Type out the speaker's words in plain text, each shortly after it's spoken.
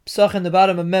Psach in the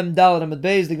bottom of Mem Dalet Amud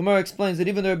Beis, the Gemara explains that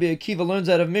even though Rabbi Akiva learns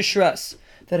out of Mishras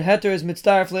that heter is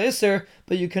mitzdaref le'isser,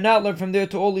 but you cannot learn from there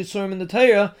to all Yisurim in the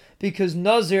Torah, because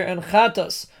Nazir and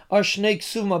Chatas are Shnei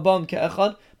Ksuv Mabam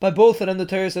Ke'echad. By both of them, the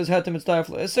Torah says heter mitzdaref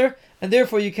le'isser, and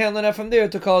therefore you can't learn out from there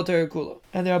to call Torah Kula.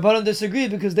 And the Rabbanan disagree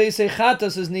because they say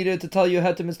Chatas is needed to tell you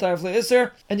heter mitzdaref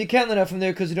le'isser, and you can't learn out from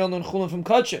there because you don't learn Chulin from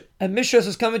Kachim. And Mishras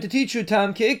is coming to teach you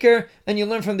Tam Ke'ikr, and you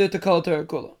learn from there to call Torah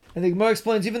Kula. And the Gemara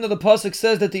explains, even though the pasuk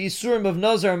says that the Isurim of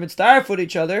Nazar are mitzdaref with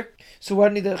each other, so why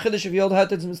do you need the Chiddush of Yod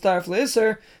Hatetz mitzdaref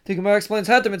le'isser? The Gemara explains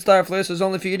Hatet mitzdaref le'isser is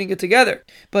only if you're eating it together.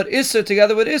 But Isser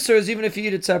together with Isser is even if you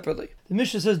eat it separately. The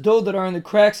Mishnah says dough that are in the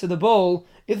cracks of the bowl,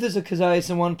 if there's a kazayis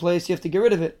in one place, you have to get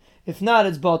rid of it. If not,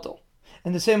 it's batal.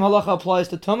 And the same halacha applies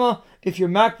to Tumah. If you're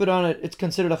makbid on it, it's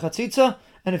considered a chatzitza.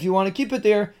 And if you want to keep it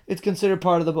there, it's considered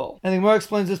part of the bowl. And the Gemara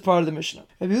explains this part of the Mishnah.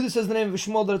 Rabbi Yehuda says the name of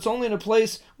Shmuel that it's only in a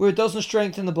place where it doesn't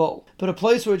strengthen the bowl. But a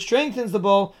place where it strengthens the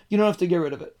bowl, you don't have to get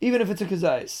rid of it, even if it's a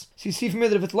kazayis. So you see from here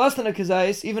that if it's less than a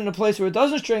kazayis, even in a place where it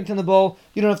doesn't strengthen the bowl,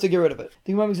 you don't have to get rid of it.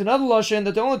 The Gemara makes another lashon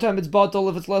that the only time it's batal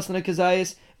if it's less than a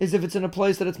kazayis is if it's in a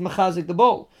place that it's mechazik the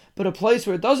bowl. But a place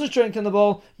where it doesn't strengthen the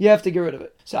bowl, you have to get rid of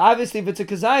it. So obviously, if it's a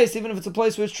kazayis, even if it's a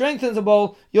place where it strengthens the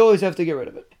bowl, you always have to get rid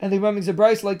of it. And the Gemara makes a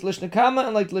brayso like Lishna Kama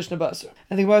and like Lishna Basar.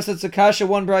 And the Gemara says it's a kasha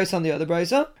one brayso on the other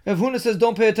brayso. Rav Huna says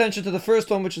don't pay attention to the first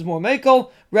one, which is more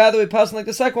mekel, rather we pass like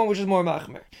the second one, which is more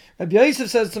machmer. Rabbi Yosef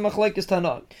says it's a machlekes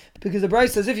Tanah, because the brayso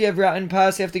says if you have rotten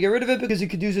pas, you have to get rid of it because you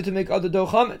could use it to make other dough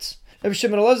chametz. Rabbi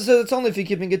Shimon Elazar says it's only if you're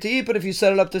keeping it to eat, but if you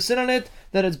set it up to sin on it,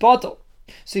 then it's batal.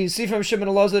 So you see from Shimon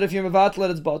Elazar that if you're mevatlet,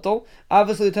 it's batal.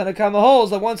 Obviously, the Tanna Kama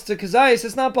holds that once it's a kazayis,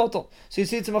 it's not batal. So you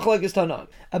see it's a machlekes Tanah.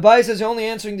 Abai says you're only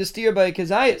answering the steer by a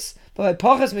kazayis, but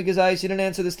by pachas mikazayis, you didn't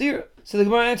answer the steer. So the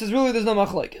Gemara answers really there's no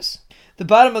machlekes. The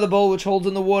bottom of the bowl, which holds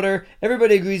in the water,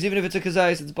 everybody agrees, even if it's a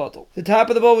kazayis, it's batal. The top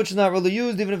of the bowl, which is not really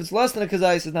used, even if it's less than a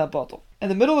kazayis, is not batal.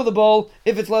 And the middle of the bowl,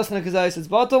 if it's less than a kazayis, it's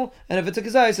batal, and if it's a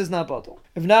kazayis, it's not batal.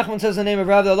 If Nachman says the name of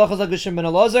Rav, the halacha is like Shimon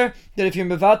ben Elazar, that if you're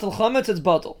mevatel chametz, it's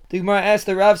batal. The Gemara asks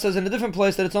the Rav says in a different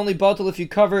place that it's only batal if you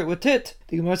cover it with tit.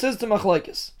 The Gemara says it's a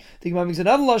machlekes. The Gemara makes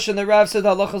another lashon that Rav said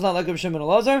the halacha is not like Shimon ben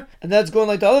Elazar, and that's going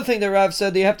like the other thing that Rav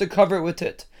said that you have to cover it with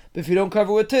tit. But if you don't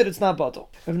cover with tit, it's not batal.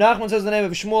 If Nachman says the name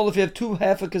of Shmuel, if you have two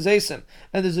half a kazesim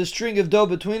and there's a string of dough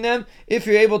between them, if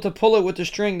you're able to pull it with the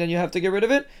string, then you have to get rid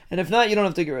of it. And if not, you don't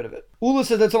have to get rid of it. Ula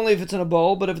says that's only if it's in a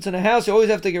bowl, but if it's in a house, you always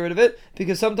have to get rid of it,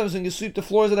 because sometimes when you sweep the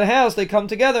floors of the house, they come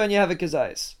together and you have a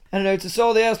kazayis. And in Eretz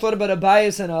Yisrael, they asked what about a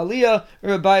bayis and a aliyah,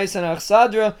 or a bayis and a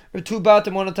achsadra, or two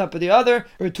batim one on top of the other,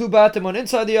 or two batim one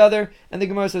inside the other, and the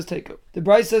Gemara says teku. The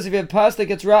Brayso says if you have pasta that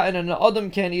gets rotten and an adam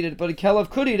can't eat it, but a kelev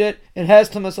could eat it, it has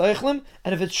tamas eichlim,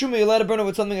 and if it's shuma, you let it burn it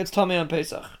with something that's tamei on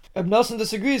Pesach. Reb Nosson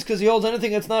disagrees because he holds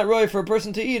anything that's not roy for a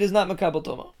person to eat is not makabel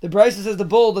toma. The Brayso says the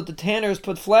bowl that the tanners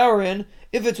put flour in,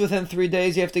 if it's within 3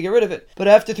 days, you have to get rid of it. But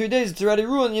after 3 days, it's already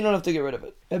ruined, you don't have to get rid of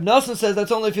it. Reb Nosson says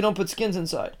that's only if you don't put skins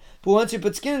inside. But once you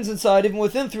put skins inside, even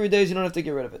within 3 days, you don't have to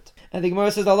get rid of it. And the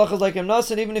Gemara says Allah is like Reb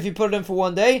Nosson, even if you put it in for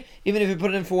 1 day, even if you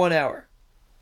put it in for 1 hour.